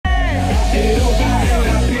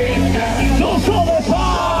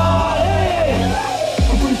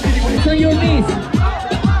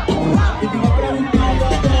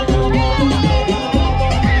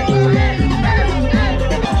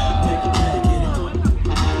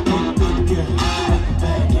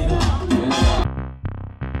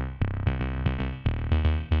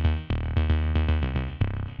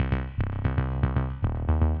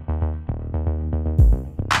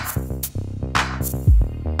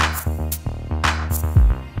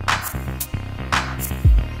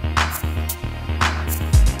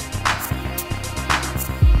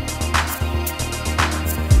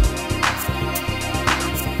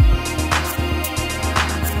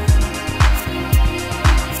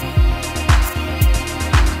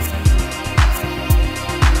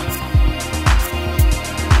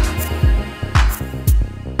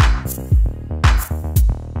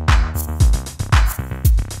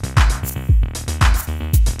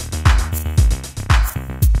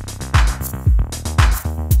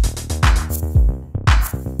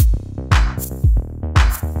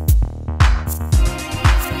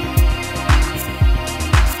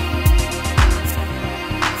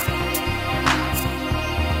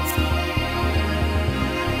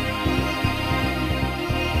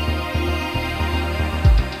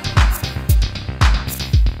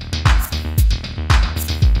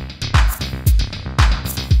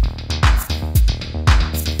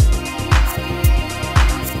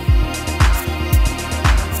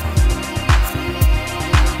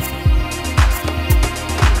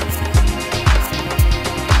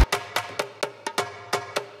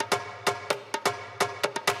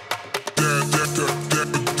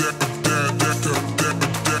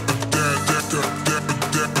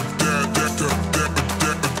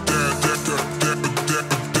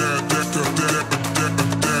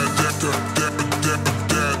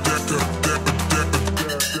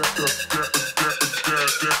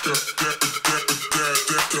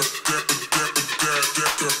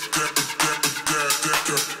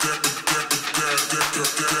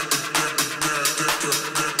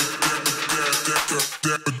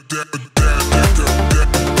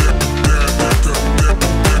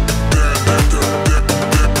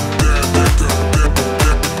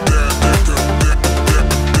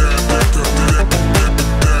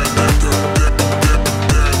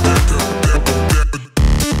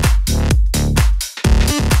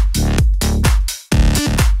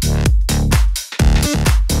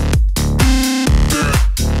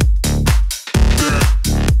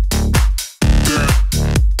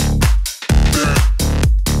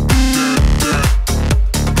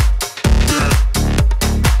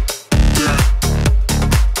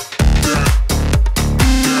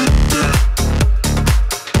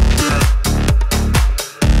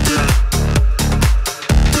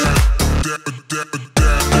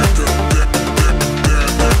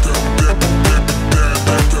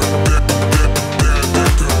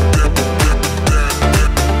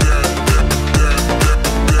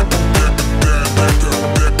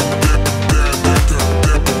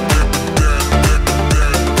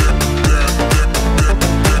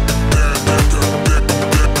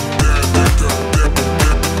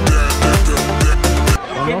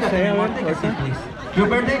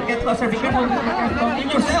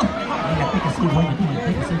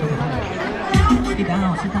Sit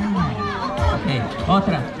down, sit down. Ok,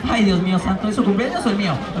 otra. Ay, Dios mío santo, ¿es su cumpleaños o el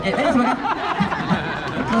mío? Ok, véngase para acá.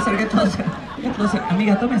 Get closer.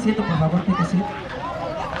 Amiga, tome asiento, por favor, take a seat.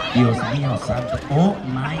 Dios mío santo, oh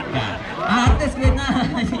my god. Antes que nada,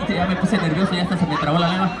 ya me puse nervioso, ya hasta se me trabó la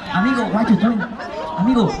lengua. Amigo, what you doing?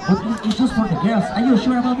 Amigo, it's just for the girls. Are you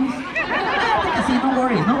sure about this? Take a seat, no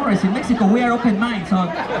worries. In Mexico we are open mind, so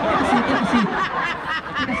take a seat.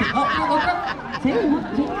 Oh, otra. Sí.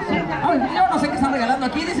 Oh, yo no sé qué están regalando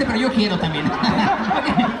aquí, dice, pero yo quiero también.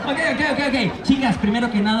 Ok. Chicas, primero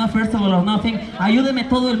que nada, first of all or nothing, ayúdenme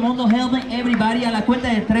todo el mundo, help me everybody, a la cuenta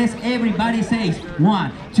de 3, everybody says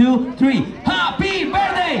 1, 2, 3. Happy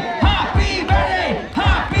birthday! Happy birthday!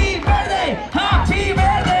 Happy birthday! Happy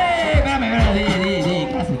birthday! Espérame,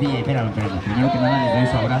 gracias, DJ, espérame. Primero que nada, les doy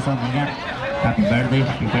su abrazo, amiga. Happy birthday,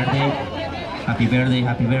 happy birthday. Happy birthday,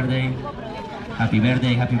 happy birthday. Happy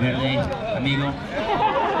birthday, amigo.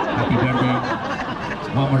 Happy birthday.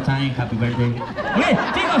 One more time, happy birthday. Okay,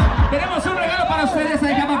 chicos, tenemos un regalo para ustedes.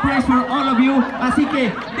 I have a prize for all of you. Así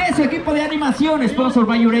que, de su equipo de animación, sponsor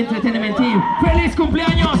by your entertainment team. ¡Feliz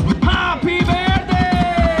cumpleaños! ¡Happy birthday!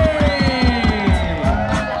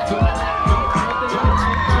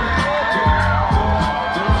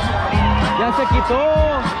 ¡Ya se quitó!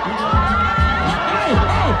 ¡Hey!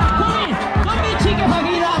 ¡Con mi chica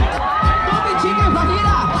Faguida!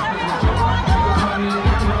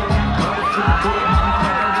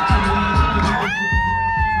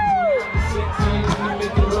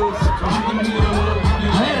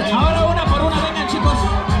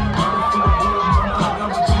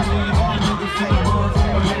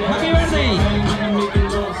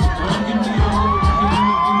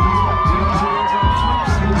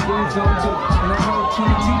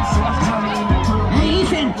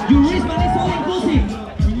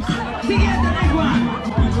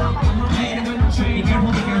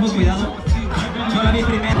 Cuidado, yo la vi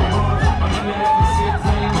primero.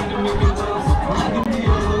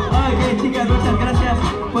 Ok, chicas, muchas gracias.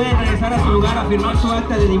 Pueden regresar a su lugar a firmar su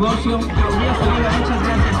acta de divorcio. Muchas gracias.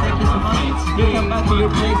 Thank you so much. You come back to your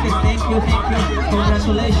places. Thank you.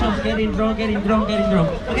 Congratulations. Getting drunk.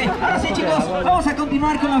 Ok, ahora sí, chicos, vamos a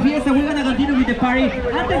continuar con la fiesta. We're gonna continue with the party.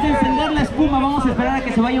 Antes de encender la espuma, vamos a esperar a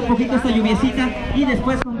que se vaya un poquito esta lluviecita y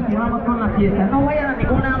después continuamos con la fiesta. No vayan a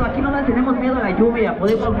ningún lado. Aquí no tenemos miedo a la lluvia.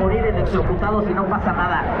 Podemos morir electrocutados y no pasa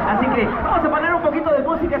nada. Así que vamos a poner un poquito de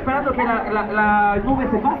música esperando que la nube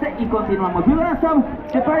se pase y continuamos. We're gonna stop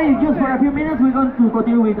the party just for a few minutes. We're going to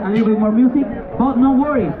continue with a little bit more music, but no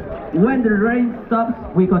worries. When the rain stops,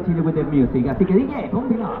 we continue with the music. Así que DJ,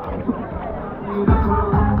 continúa.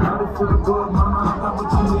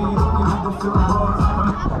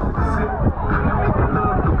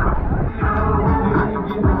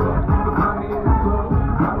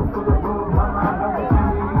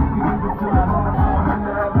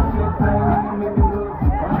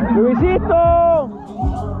 ¡Luisito!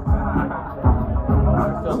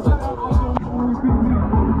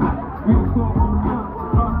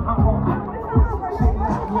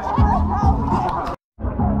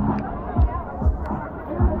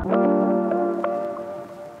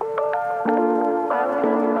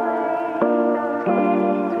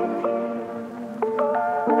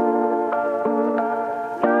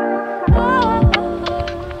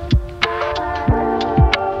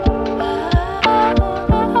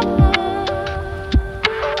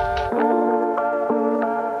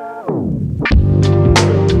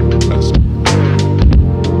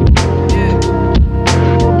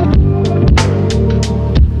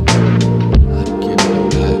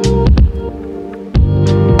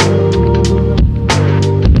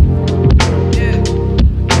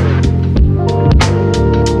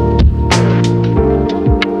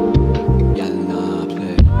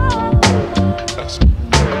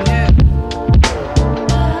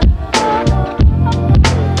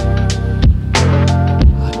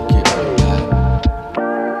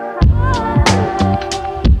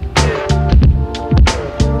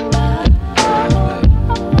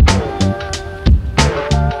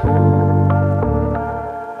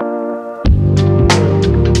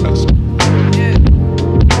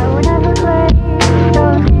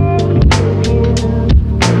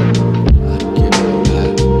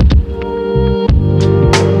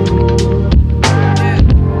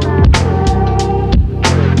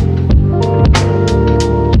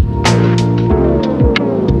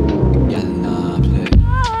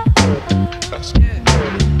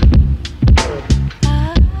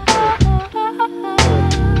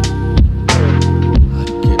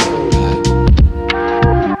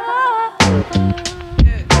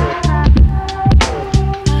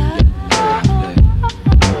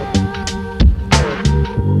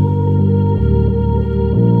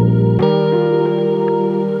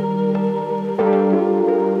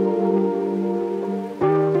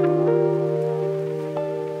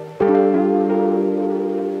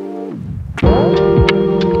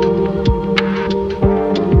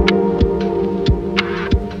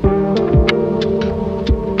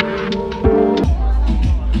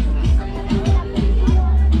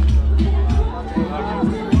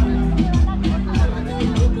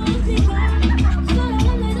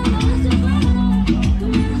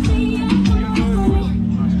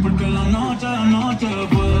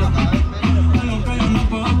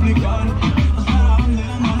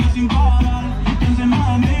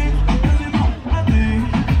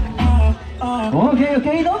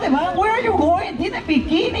 Okay, ¿dónde van? Where are you going? Tiene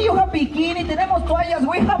bikini, you have bikini, tenemos toallas,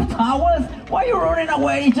 we have towels. Why are you running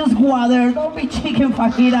away? It's just water, don't be chicken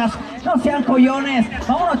fajitas, no sean collones.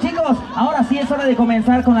 Vámonos chicos, ahora sí es hora de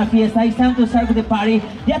comenzar con la fiesta. It's time to start with the party.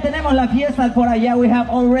 Ya tenemos la fiesta por allá, we have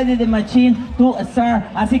already the machine to start.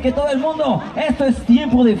 Así que todo el mundo, esto es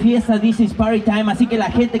tiempo de fiesta, this is party time. Así que la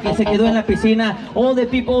gente que se quedó en la piscina, all the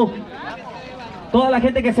people, toda la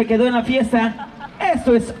gente que se quedó en la fiesta,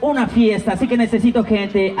 esto es una fiesta, así que necesito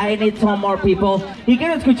gente. I need some more people. Y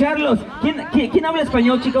quiero escucharlos. ¿Quién habla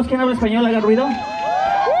español, chicos? ¿Quién habla español? ¿Haga ruido? Ok,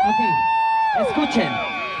 escuchen.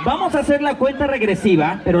 Vamos a hacer la cuenta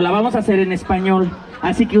regresiva, pero la vamos a hacer en español.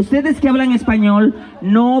 Así que ustedes que hablan español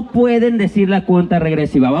no pueden decir la cuenta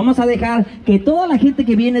regresiva. Vamos a dejar que toda la gente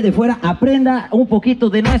que viene de fuera aprenda un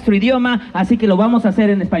poquito de nuestro idioma. Así que lo vamos a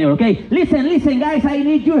hacer en español, ¿ok? Listen, guys, I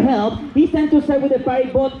need your help. It's time to start with the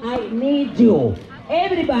party, but I need you.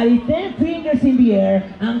 Everybody, 10 fingers in the air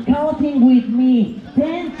and counting with me,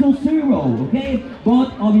 10 to 0, okay?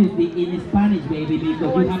 But obviously in Spanish, baby,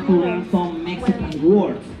 because you have to learn some Mexican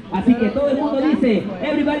words. Así que todo el mundo dice,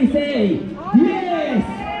 everybody say, yes!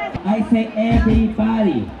 I say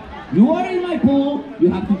everybody. You are in my pool,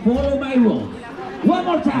 you have to follow my rules. One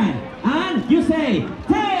more time, and you say,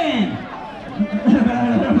 10!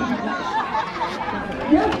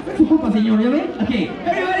 ¿Ya? Es su culpa, señor, ¿ya ven? Okay,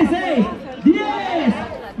 everybody say, 10,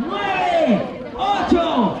 9,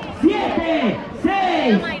 8, 7,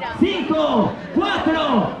 6, 5,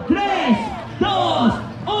 4, 3, 2,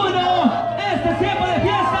 1. Este es tiempo de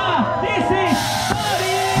fiesta. This is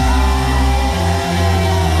party.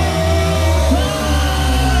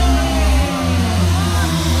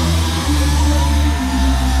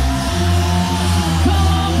 Come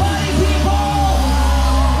on, party people.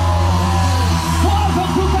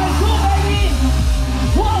 Welcome to Cancun, baby.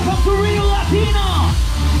 Welcome to Riu Latino.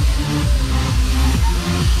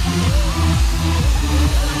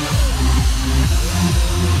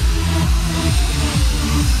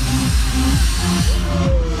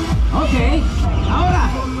 Ok, ahora,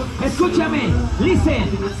 escúchame, listen,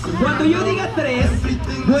 cuando yo diga 3,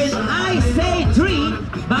 when I say 3,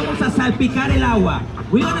 vamos a salpicar el agua.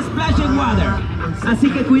 We're gonna splash in water. Así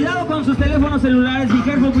que cuidado con sus teléfonos celulares, be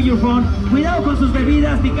careful with your phone. Cuidado con sus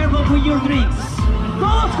bebidas, be careful with your drinks.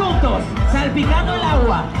 Todos juntos, salpicando el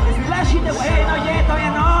agua. Splashing the water. No llegue,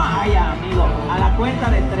 todavía no. Ay, amigo, a la cuenta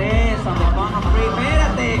de 3, on the count of 3.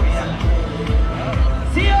 Espérate.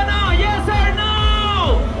 ¿Sí o no? Yes or no?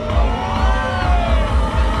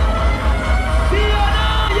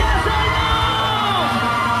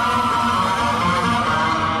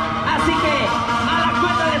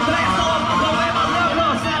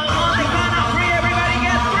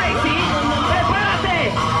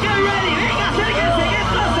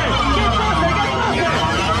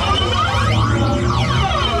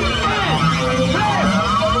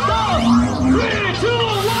 Dos,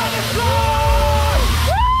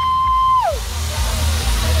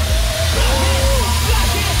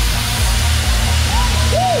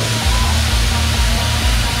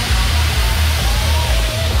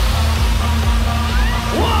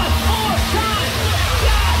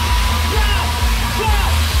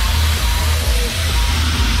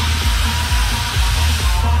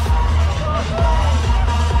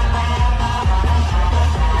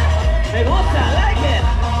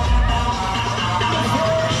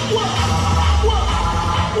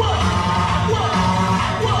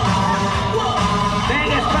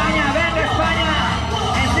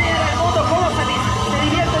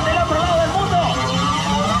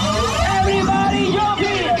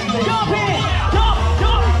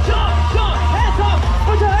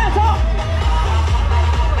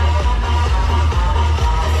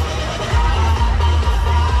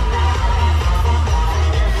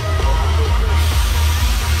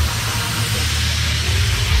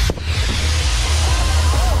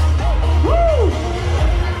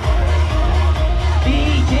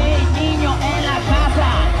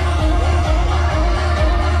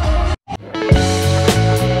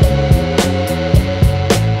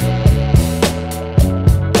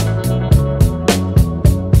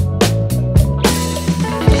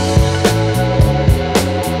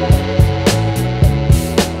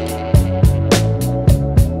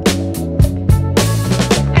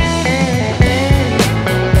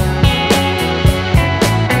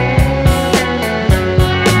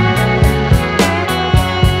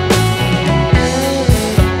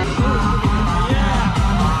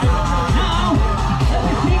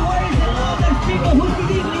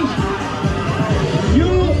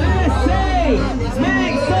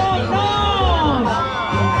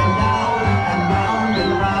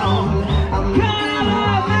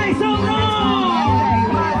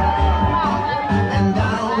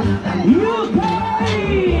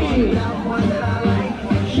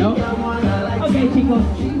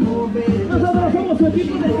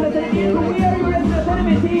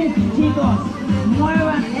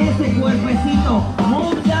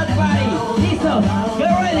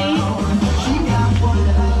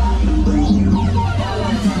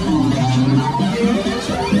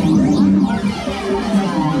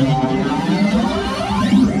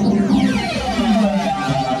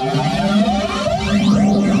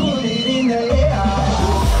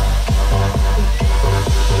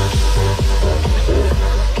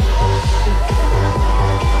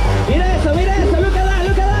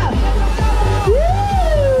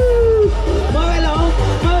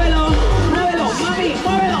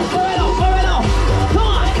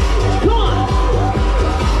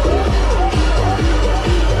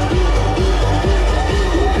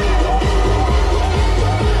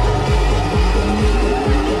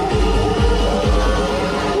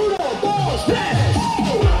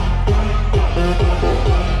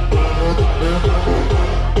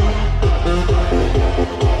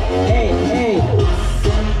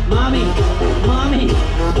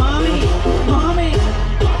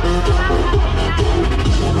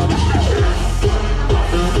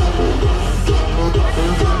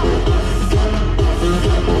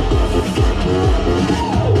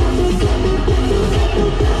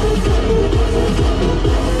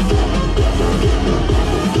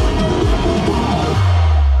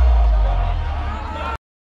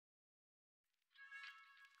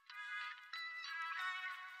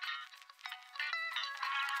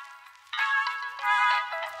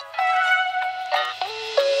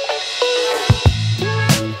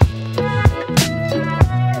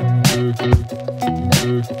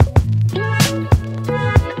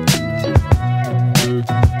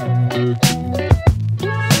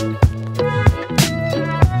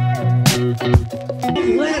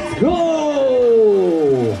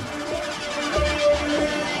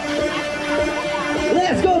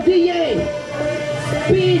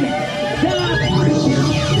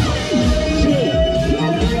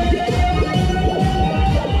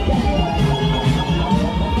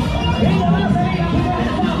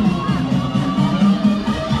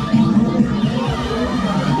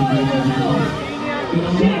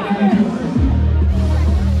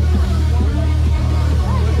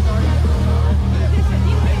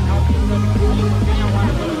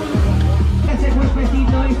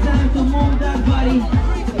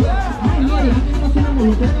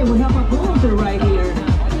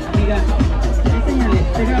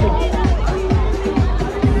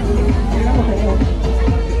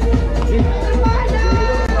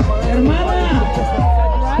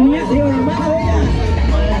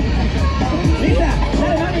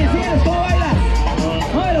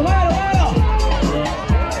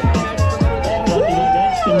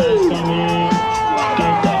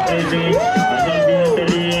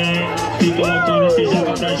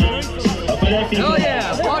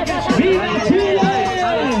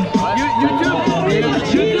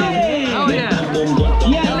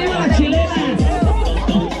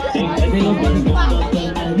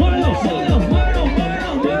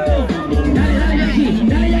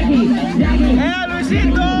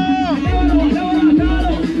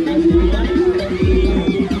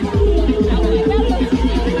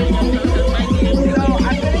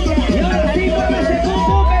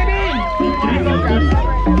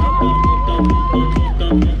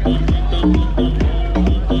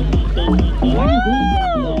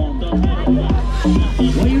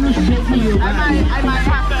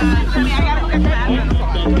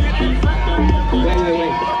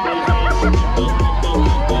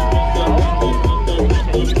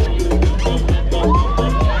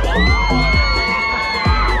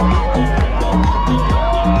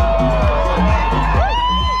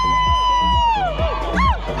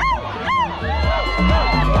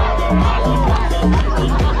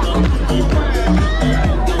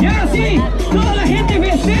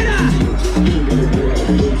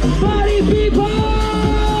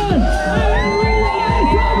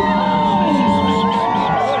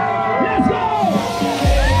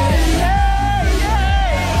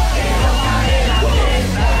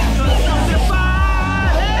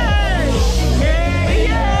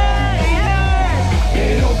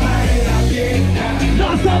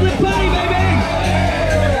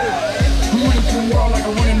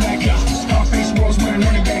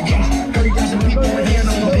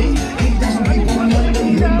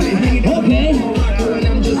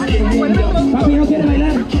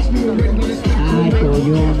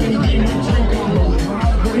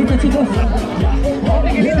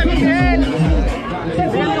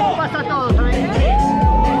 pasa a todos, ¿sabes?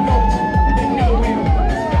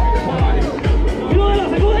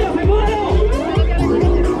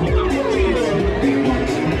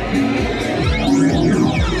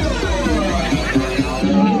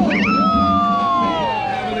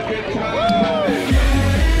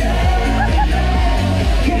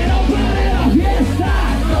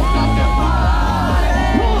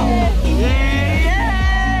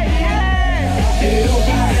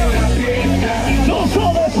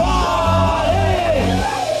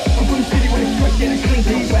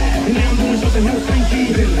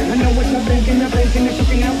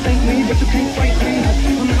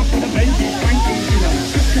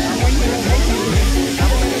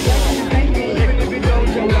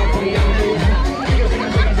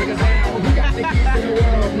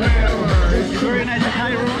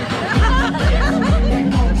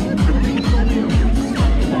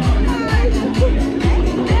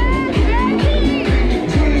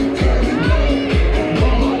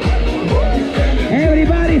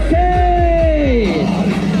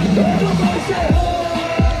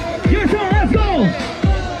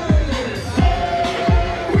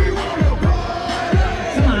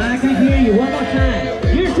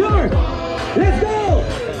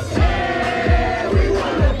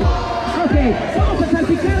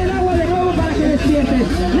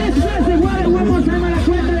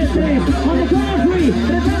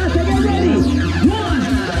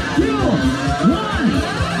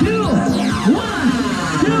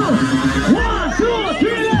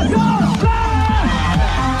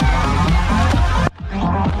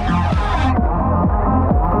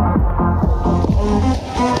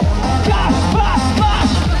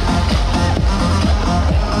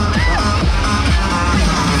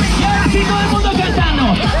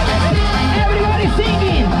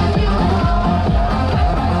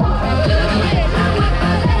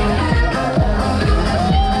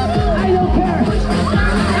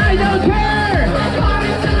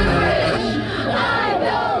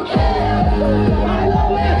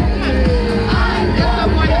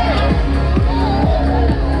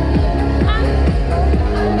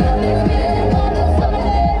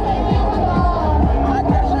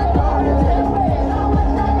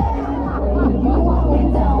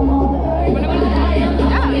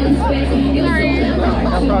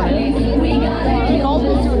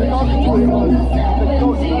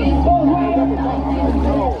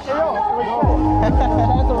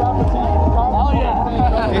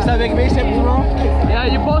 Is that big base bro? Yeah,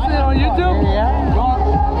 you posted it on YouTube? Yeah.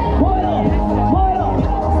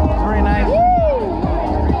 Very nice.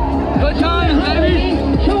 Good times, baby!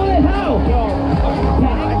 Show it how!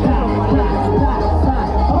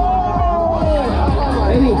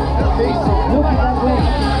 Baby, look at that way.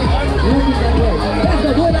 Look at that way. That's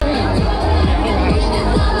the good thing.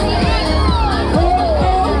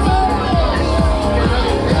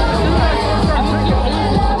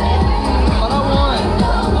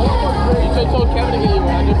 I told Kevin to get you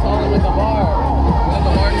one. I just saw them at the bar. At the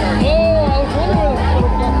bar yard. Oh, I was wondering where the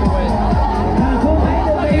fuck went.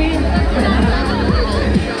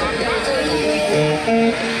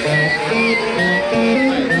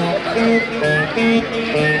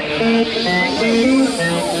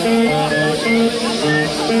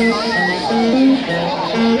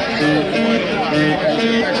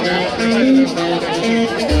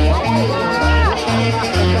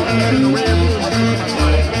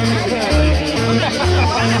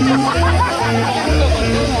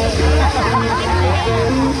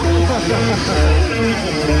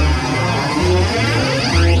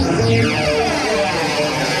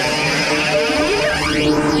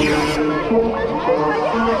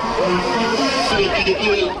 Cancun,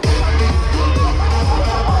 baby.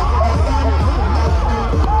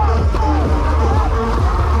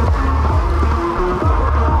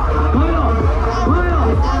 Bueno,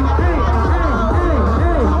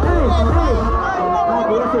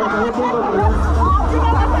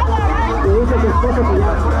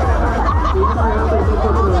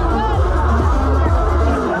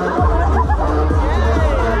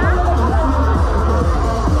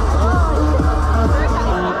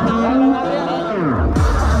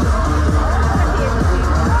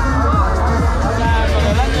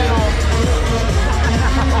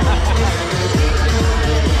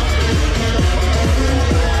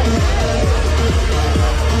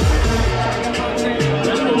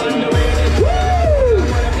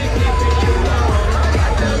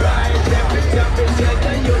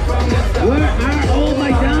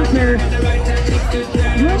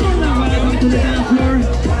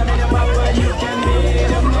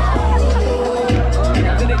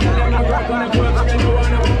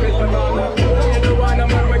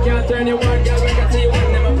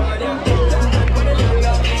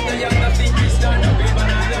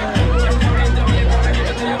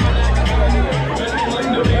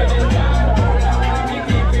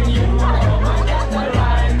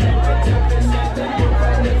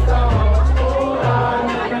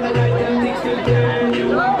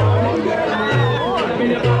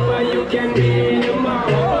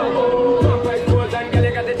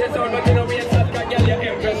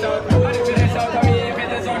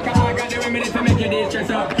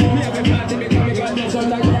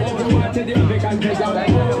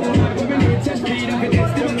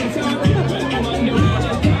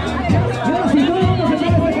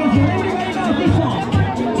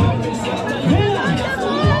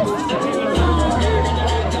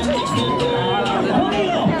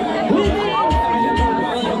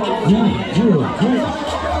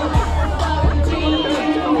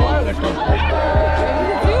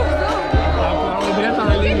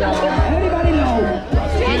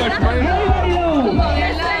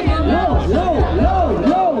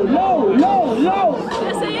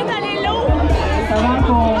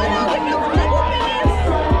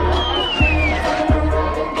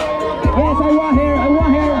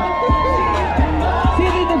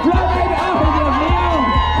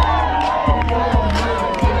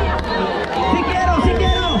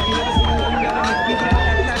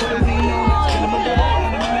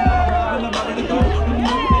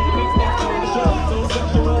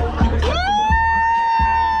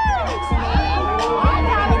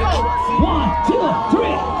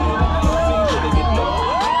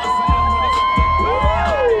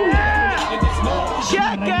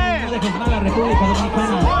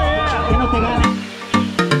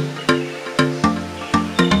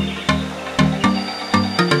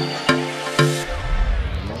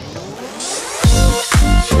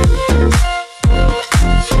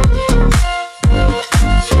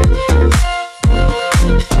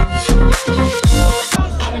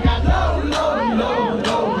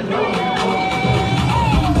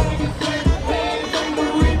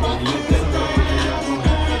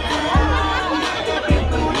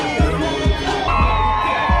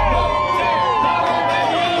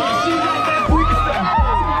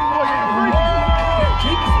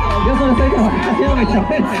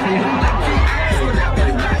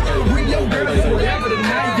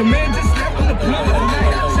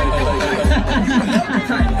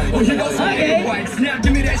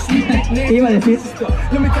 ¿Qué iba a decir?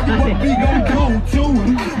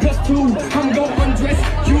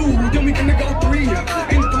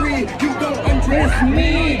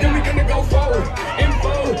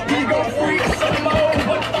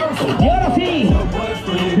 Y ahora sí,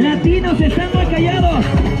 latinos están muy callados.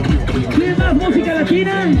 ¿Quién más música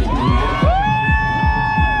latina?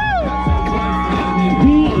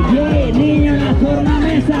 DJ Niño en la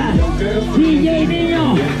tornamesa. DJ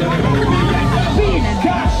Niño.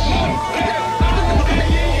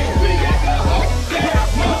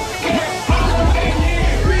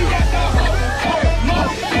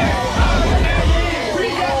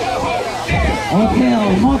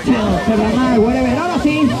 Hotel, motel, Terramar, whatever. Ahora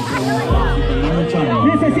sí.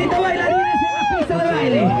 Necesito bailarines en la pista de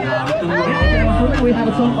baile. We have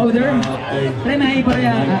a song over there. Tráeme ahí por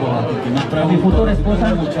allá a mi futura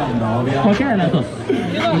esposa. Cualquiera de las dos.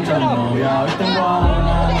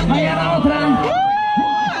 Mañana otra.